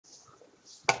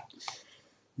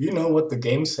You know what the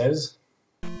game says?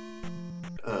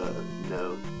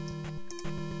 No.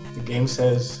 The game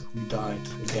says we died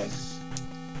again.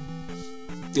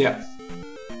 Yeah.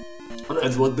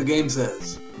 That's what the game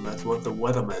says. And that's what the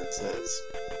weatherman says.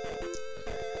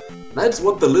 That's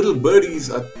what the little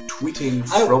birdies are tweeting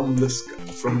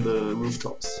from the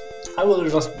rooftops. I will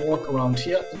just walk around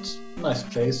here. It's a nice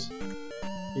place.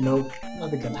 You know,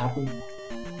 nothing can happen.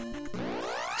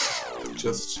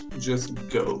 Just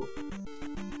go.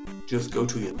 Just go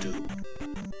to your doom.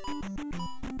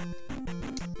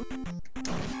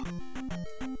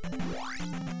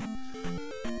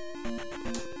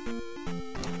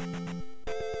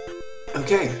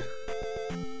 Okay.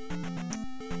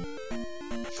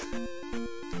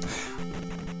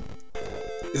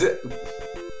 Is it...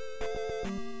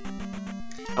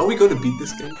 Are we gonna beat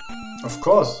this game? Of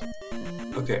course.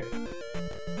 Okay.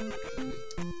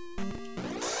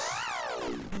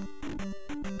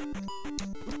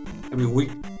 I mean, we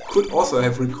could also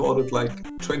have recorded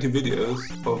like 20 videos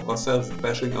of ourselves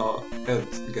bashing our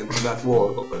heads against that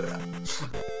wall over there.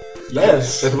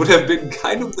 Yes. That would have been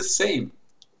kind of the same.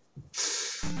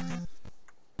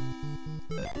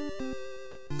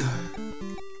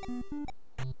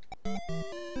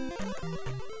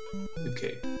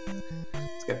 Okay.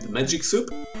 Let's get the magic soup.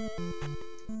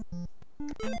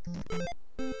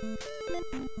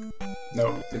 No.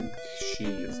 I think she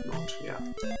is not, yeah.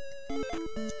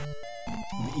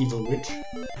 The evil witch.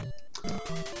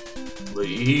 The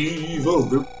evil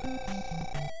witch.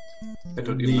 I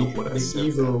don't even know what I said. The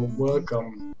evil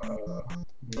welcome.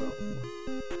 No.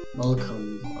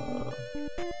 Welcome. Oh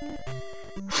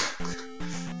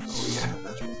yeah,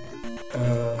 that was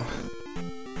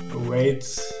good.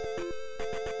 Awaits.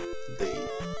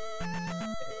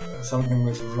 Something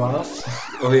with wrath.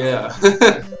 Oh yeah.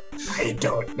 I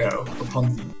don't know.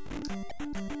 Upon thee.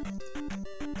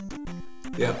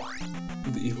 Yeah.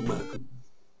 The evil Malcolm.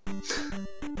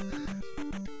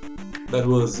 That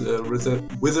was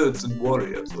Wizards and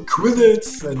Warriors.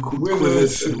 Quizzards and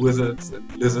Quizzards and Wizards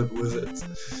and Lizard Wizards.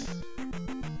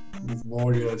 With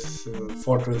Warriors,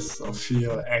 Fortress of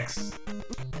Fear X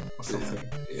or something.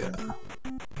 Yeah.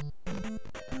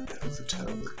 That was a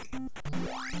terrible game.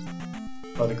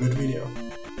 But a good video.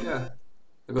 Yeah.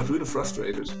 I got really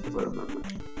frustrated, if I remember.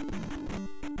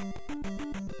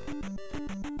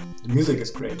 The music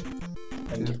is great.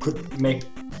 And you could make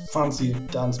fancy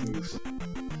dance moves.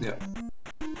 Yeah.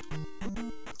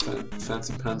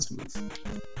 Fancy pants moves.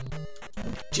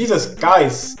 Jesus,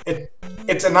 guys,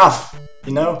 it's enough.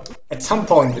 You know, at some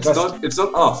point, it's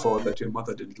not our fault that your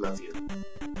mother didn't love you.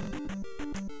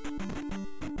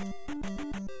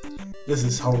 This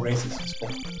is how racism is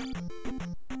born.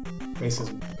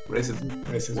 Racism.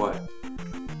 Why?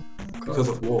 Because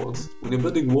of walls. When you're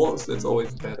building walls, that's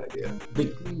always a bad idea.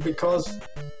 Because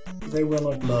they were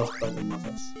not loved by the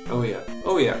mothers. Oh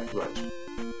yeah, right.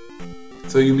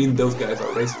 So you mean those guys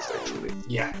are racist, actually?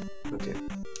 Yeah. Okay.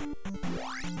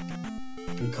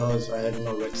 Because I have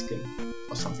no red skin,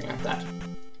 or something like that.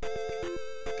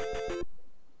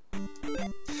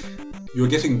 You're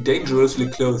getting dangerously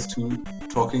close to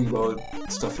talking about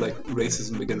stuff like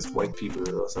racism against white people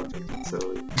or something, so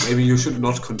maybe you should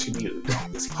not continue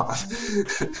down this path.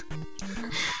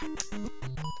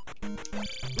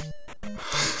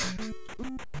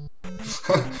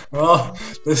 Well,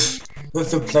 this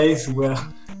is a place where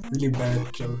really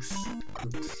bad jokes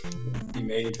could be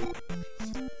made.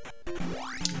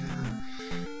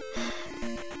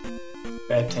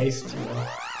 Bad taste, you know.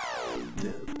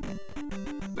 No.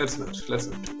 Let's not do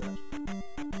that.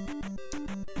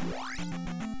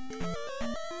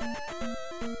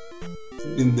 I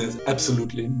mean, there's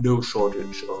absolutely no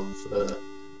shortage of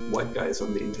white guys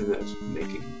on the internet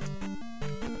making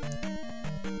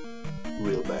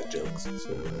real bad jokes.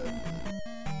 So,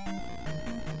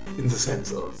 in the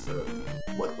sense of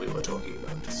what we were talking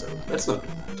about. So let's not do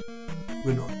that.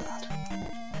 We're not bad.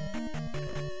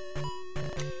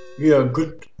 We are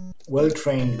good,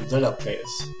 well-trained Zelda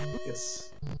players.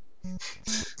 Yes.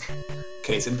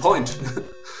 Case in point.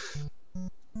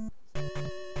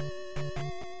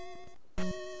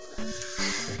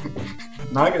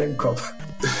 Nagel im Kopf.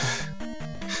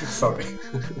 Sorry.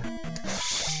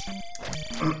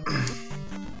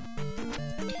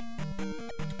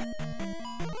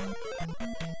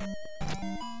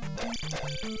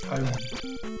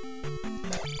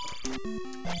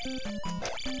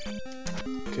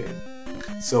 Okay.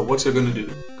 So what you're gonna do?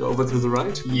 Go over to the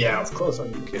right? Yeah, of course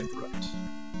I'm gonna get right.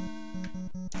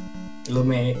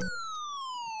 Illuminate.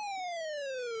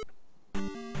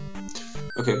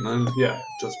 Okay, and yeah,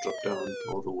 just drop down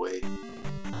all the way.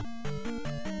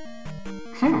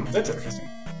 That's interesting.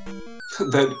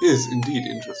 That is indeed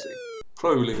interesting.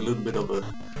 Probably a little bit of a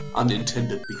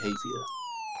unintended behavior.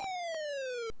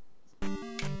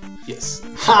 Yes.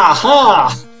 Ha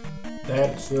ha!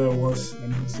 That was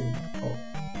interesting.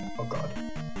 Oh god.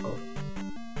 Oh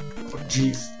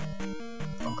jeez.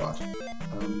 Oh god.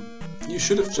 You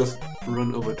should have just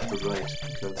run over to the right,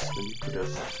 because then you could have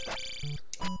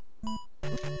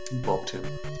bopped him.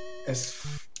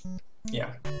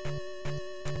 Yeah.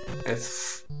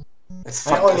 As I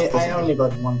fucked as possible. only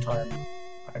got one time.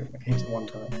 I hit one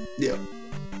time. Yeah.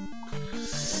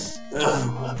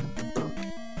 God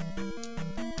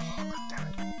damn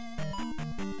it.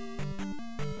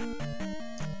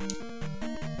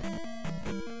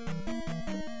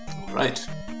 Right.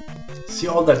 See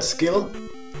all that skill?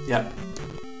 Yeah.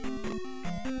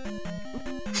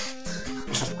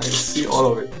 I see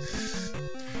all of it.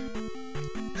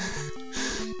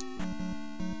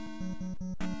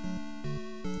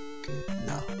 Okay,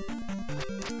 now.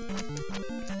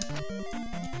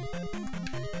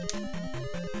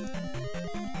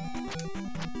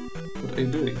 What are you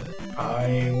doing?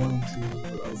 I want to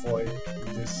avoid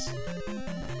this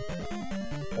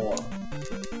wall.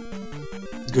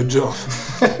 Good job.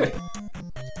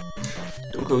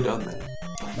 Don't go down there.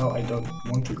 No, I don't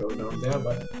want to go down there,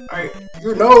 but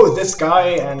you know this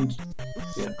guy, and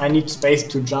Yeah. I need space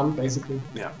to jump, basically.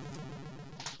 Yeah.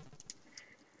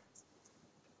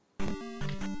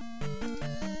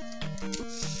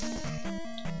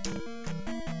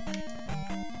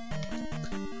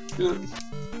 Yeah.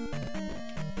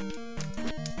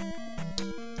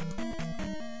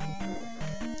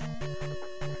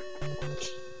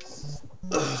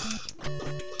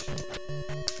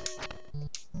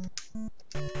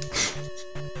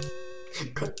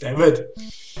 God damn it.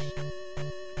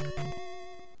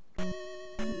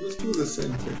 Let's do the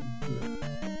same thing. Yeah.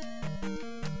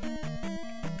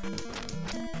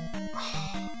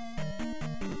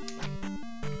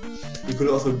 You could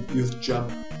also use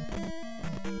jump.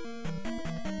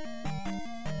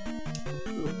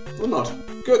 Or not.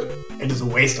 Good. It is a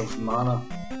waste of mana.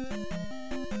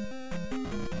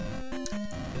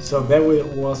 So there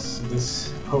was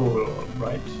this hole,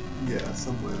 right? Yeah,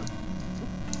 somewhere.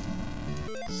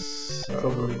 So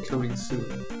Probably coming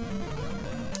soon.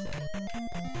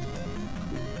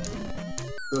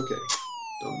 Okay.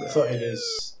 Down there. So it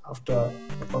is after,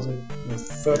 what was it, the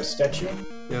third statue?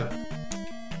 Yeah.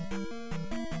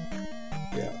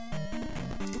 Yeah.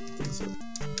 I think so.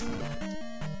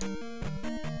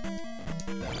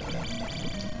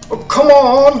 Oh, come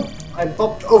on! I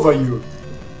bopped over you.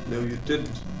 No, you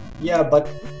didn't. Yeah, but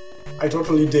I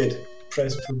totally did.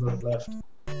 Press to the left.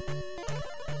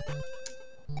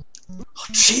 Oh,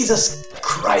 Jesus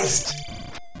Christ!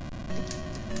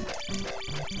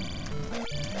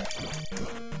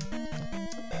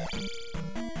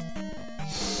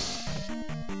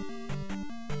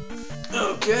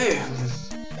 Okay.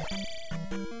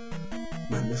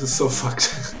 Man, this is so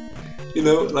fucked. You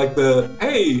know, like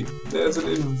hey, there's an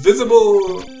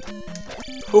invisible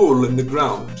hole in the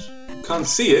ground. You can't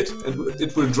see it, and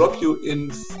it will drop you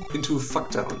into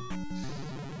fucktown.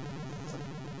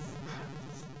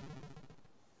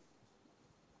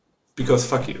 Because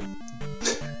fuck you.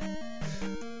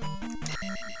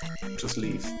 Just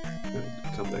leave and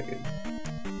come back in.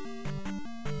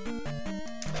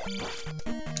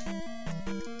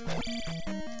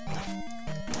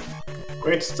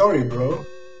 Great story, bro.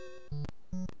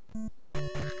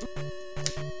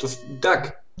 Just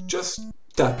duck. Just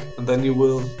duck. And then you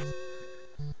will...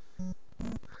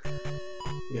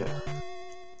 Yeah.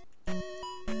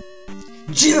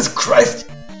 Jesus Christ!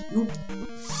 You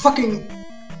fucking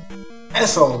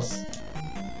assholes!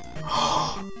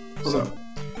 So,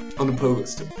 On a pogo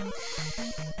stick.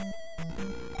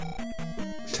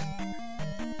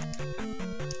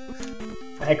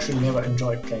 I actually never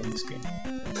enjoyed playing this game.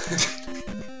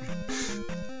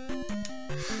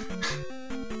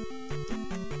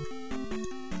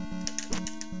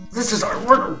 This is... I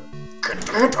want to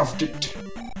get rid of it!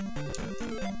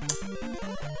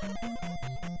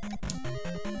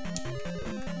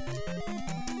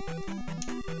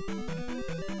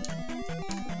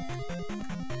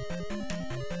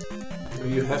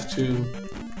 You have to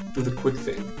do the quick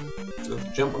thing.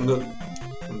 Just jump on the...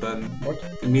 and then... What?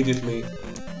 Immediately...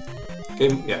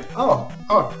 Game... yeah. Oh,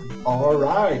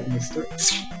 alright, mister.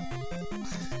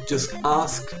 Just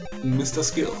ask Mr.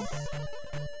 Skill.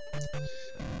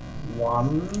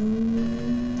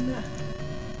 1...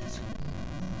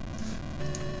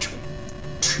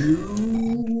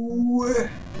 2...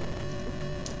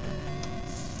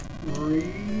 3...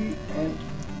 and...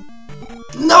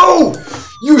 No!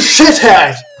 You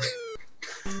shithead!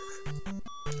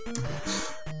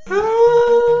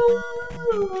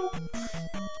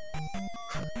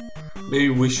 Maybe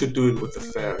we should do it with the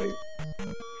fairy.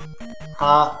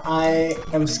 I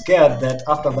am scared that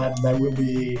after that there will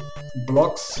be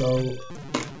blocks, so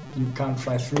you can't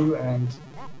fly through and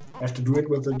have to do it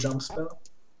with the jump spell.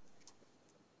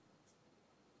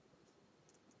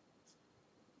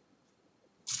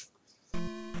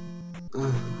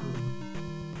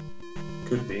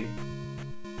 Could be.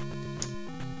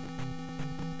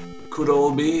 Could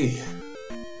all be.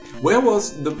 Where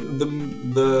was the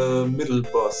middle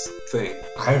boss thing?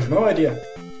 I have no idea.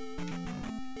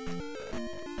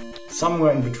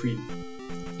 Somewhere in between.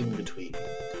 In between.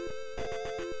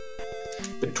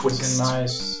 Betwixt. It's a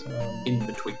nice in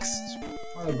betwixt.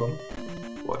 album.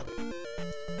 What?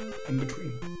 In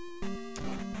between.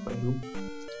 By whom?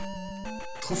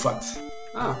 Truffat.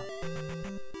 Ah.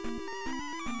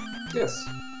 Yes.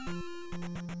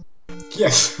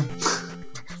 Yes.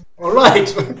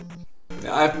 Alright.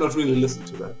 Yeah, I have not really listened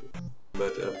to that,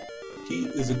 but he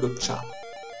is a good chap.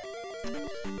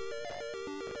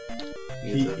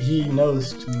 He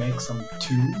knows to make some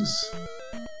tunes.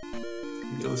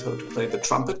 He knows how to play the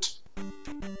trumpet.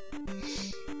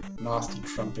 Nasty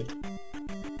trumpet.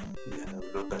 Yeah,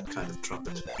 not that kind of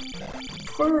trumpet.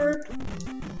 Bird.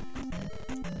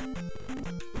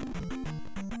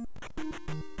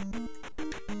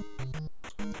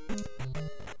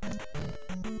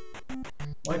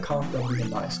 Why can't there be a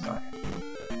nice guy?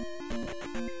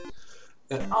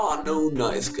 There are no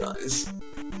nice guys.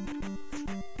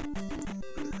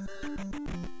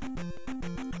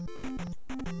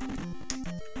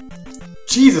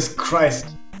 Jesus Christ!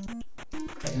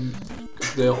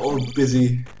 They're all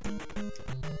busy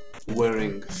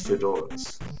wearing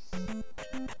fedoras.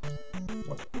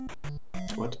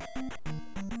 What?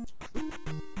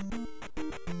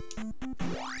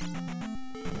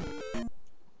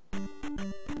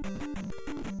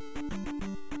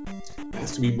 There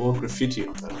has to be more graffiti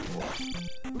on that wall.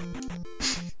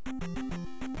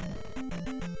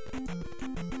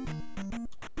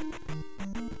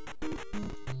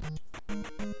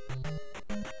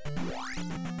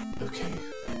 Okay.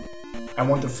 I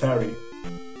want a fairy.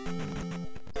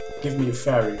 Give me a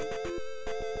fairy.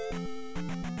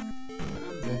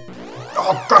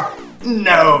 Oh god!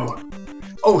 No!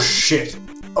 Oh shit!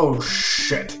 Oh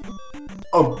shit!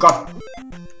 Oh god!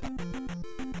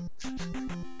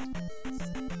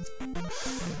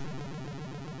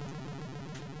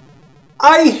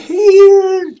 I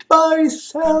healed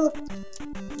myself!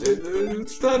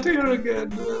 It's not here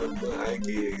again.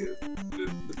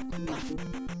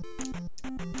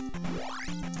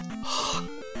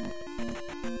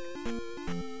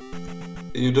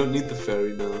 You don't need the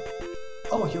fairy now.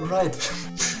 Oh, you're right.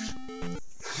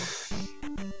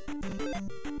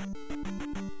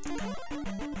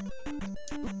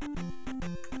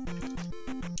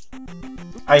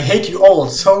 I hate you all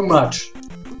so much.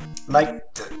 Like,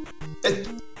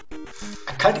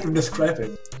 I can't even describe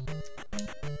it.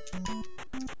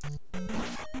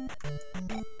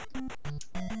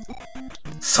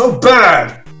 So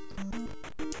bad!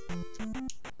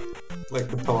 Like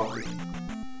the power.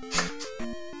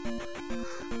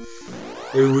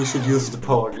 Maybe we should use the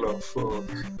power glove for...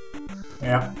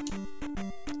 Yeah.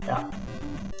 Yeah.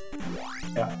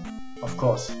 Yeah, of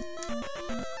course.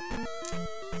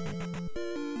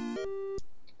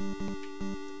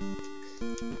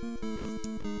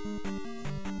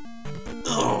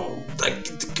 Oh, I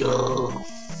get to go.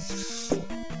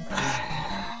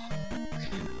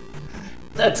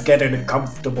 Let's get in a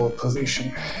comfortable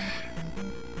position.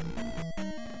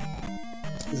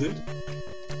 Is it?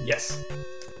 Yes.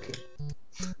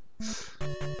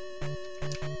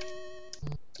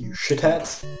 You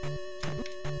shitheads.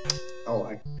 Oh,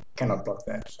 I cannot block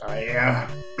that. I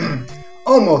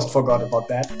almost forgot about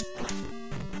that.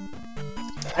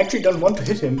 I actually don't want to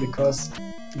hit him because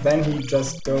then he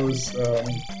just goes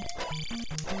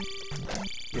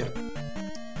Yeah.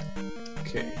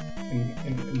 Okay.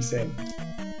 insane.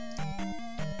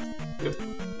 Yep.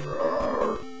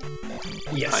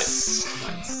 Yes.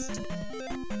 Nice.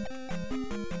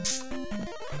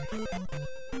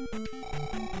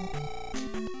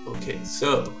 Okay,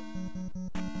 so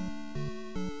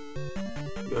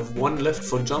you have one left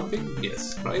for jumping?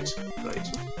 Yes, right? Right.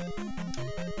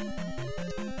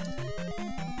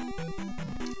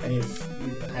 And if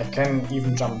I can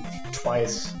even jump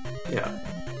twice Yeah.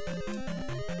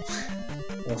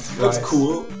 or thrice. That's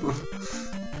cool.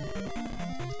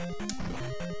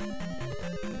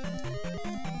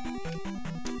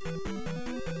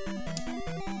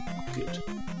 Good.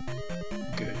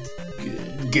 Good.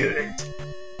 Good. Good.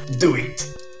 Do it.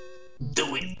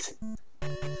 Do it.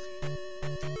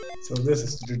 So this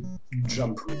is the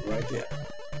jump route, right? Yeah.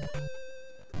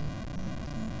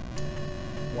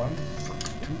 1 fuck,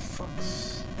 2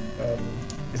 fucks.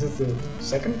 Is it the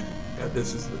second? Yeah,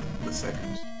 this is the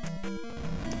second.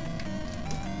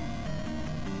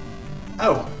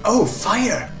 Oh! Oh,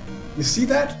 fire! You see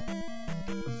that?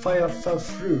 The fire fell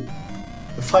through.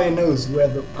 The fire knows where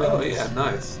the... Oh yeah,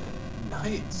 nice.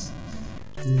 Nice.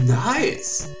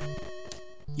 Nice!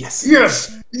 Yes!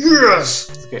 Yes!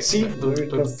 Yes! Okay, see,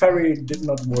 the ferry did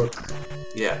not work.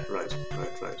 Yeah, right.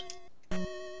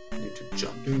 Need to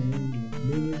jump.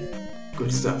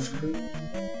 Good stuff.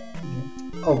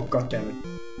 Oh, god damn it.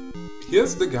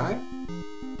 Here's the guy.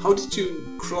 How did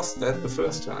you cross that the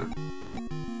first time?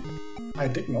 I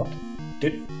did not.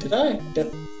 Did I?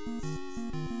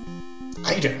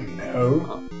 I don't know.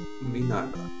 Oh, me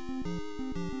neither.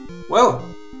 Well,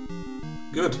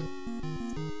 good.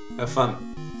 Have fun.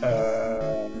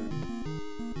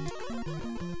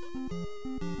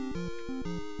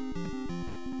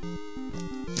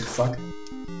 Fuck.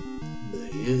 There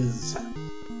he is.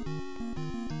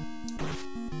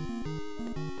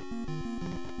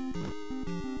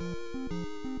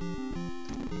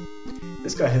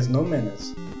 This guy has no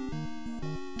manners.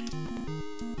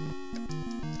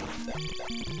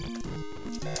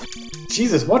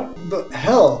 Jesus, what the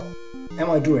hell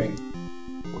am I doing?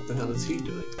 What the hell is he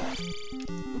doing?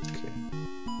 Okay.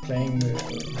 Playing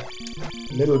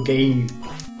a little game.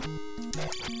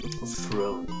 Of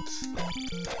Thrones.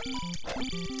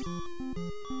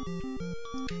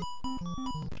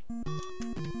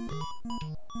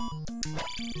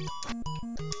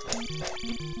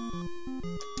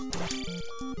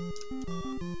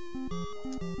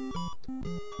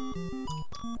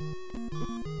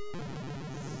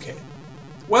 Okay.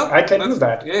 Well, I can do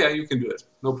that. Yeah, you can do it.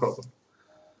 No problem.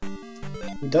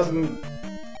 It doesn't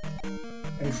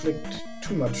inflict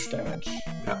too much damage.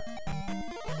 Yeah.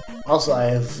 Also, I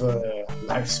have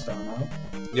lifespan now.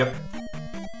 Yep.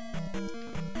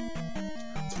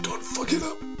 So don't fuck it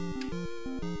up.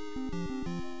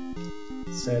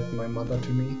 Said my mother to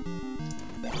me.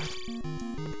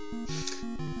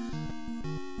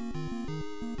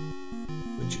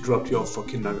 When you dropped your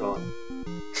fucking nagan.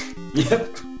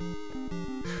 Yep.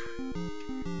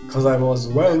 Because I was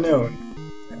well known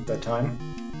at that time.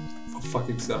 For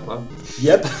fucking stuff, huh?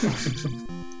 Yep.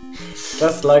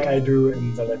 Just like I do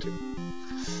in Zelda 2.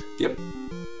 Yep.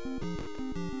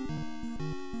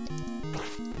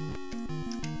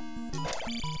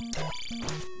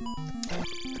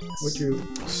 Would you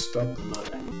stop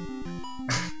murdering?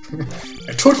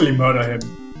 I totally murder him.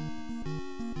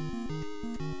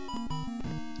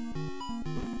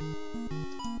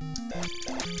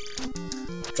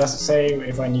 Just say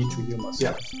if I need to heal myself.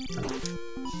 Yeah.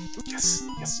 Yes.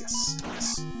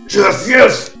 Yes,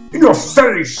 yes! In your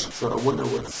face! So I wonder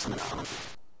what's now.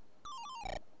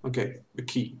 Okay, the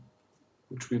key.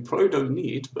 Which we probably don't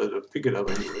need, but I'll pick it up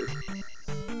anyway.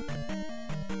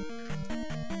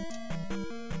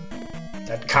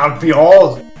 That can't be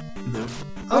all! No.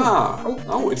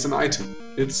 Oh, it's an item.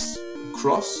 It's a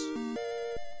cross.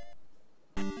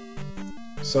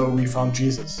 So we found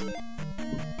Jesus.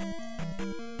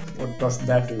 What does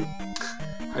that do?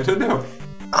 I don't know.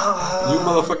 You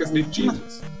motherfuckers need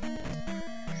Jesus.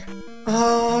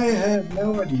 I have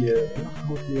no idea.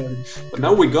 But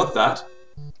now we got that.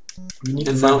 We need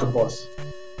to And find now- the boss.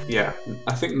 Yeah,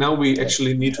 I think now we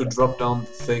actually need to drop down the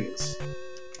things.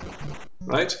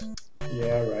 Right?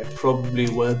 Yeah, right. Probably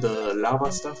where the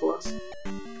lava stuff was.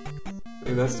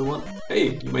 Maybe that's the one.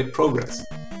 Hey, you made progress.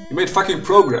 You made fucking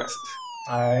progress.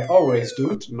 I always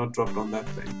do. Not drop down that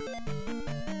thing.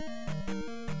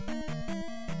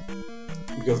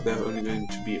 Because there's only going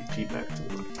to be a P back to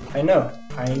the right. I know.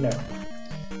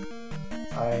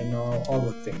 I know all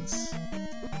the things.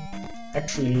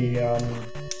 Actually,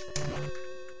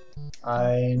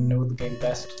 I know the game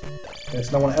best.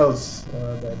 There's no one else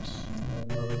that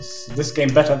knows this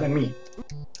game better than me.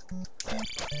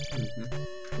 Mm-hmm.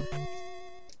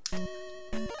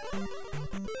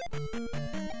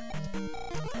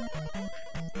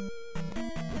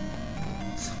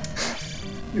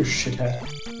 You shithead.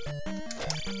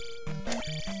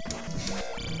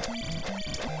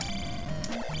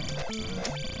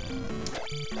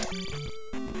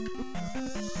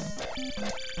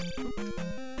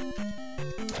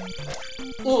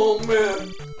 Oh man.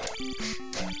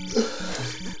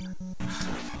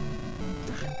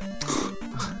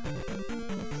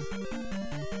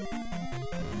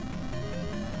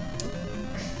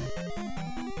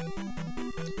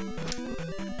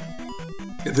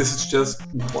 This is just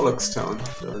Bollocks Town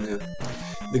down here.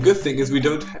 The good thing is we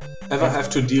don't ever have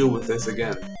to deal with this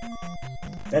again.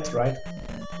 That's right.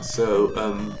 So,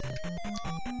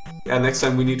 yeah, next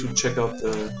time we need to check out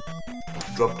the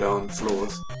drop-down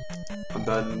floors. And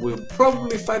then we'll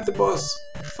probably find the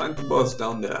boss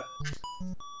down there.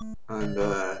 And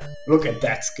look at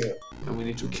that skill. And we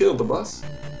need to kill the boss.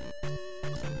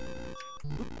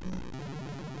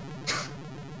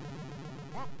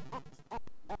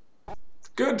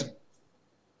 Good.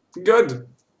 Good.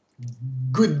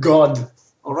 Good God.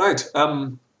 Alright,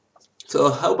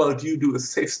 so how about you do a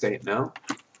save state now?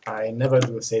 I never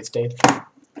do a save state.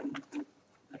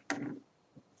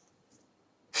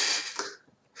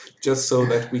 Just so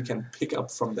that we can pick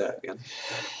up from there again.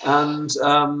 And,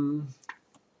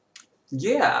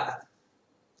 yeah.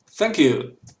 Thank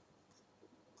you.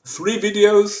 3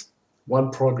 videos. 1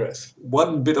 progress.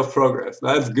 1 bit of progress.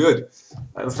 That's good.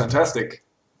 That's fantastic.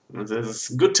 This is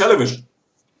good television.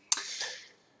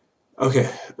 Okay.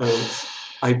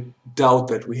 I doubt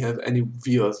that we have any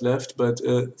viewers left, but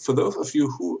for those of you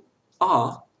who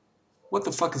are, what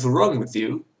the fuck is wrong with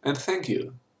you? And thank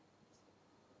you.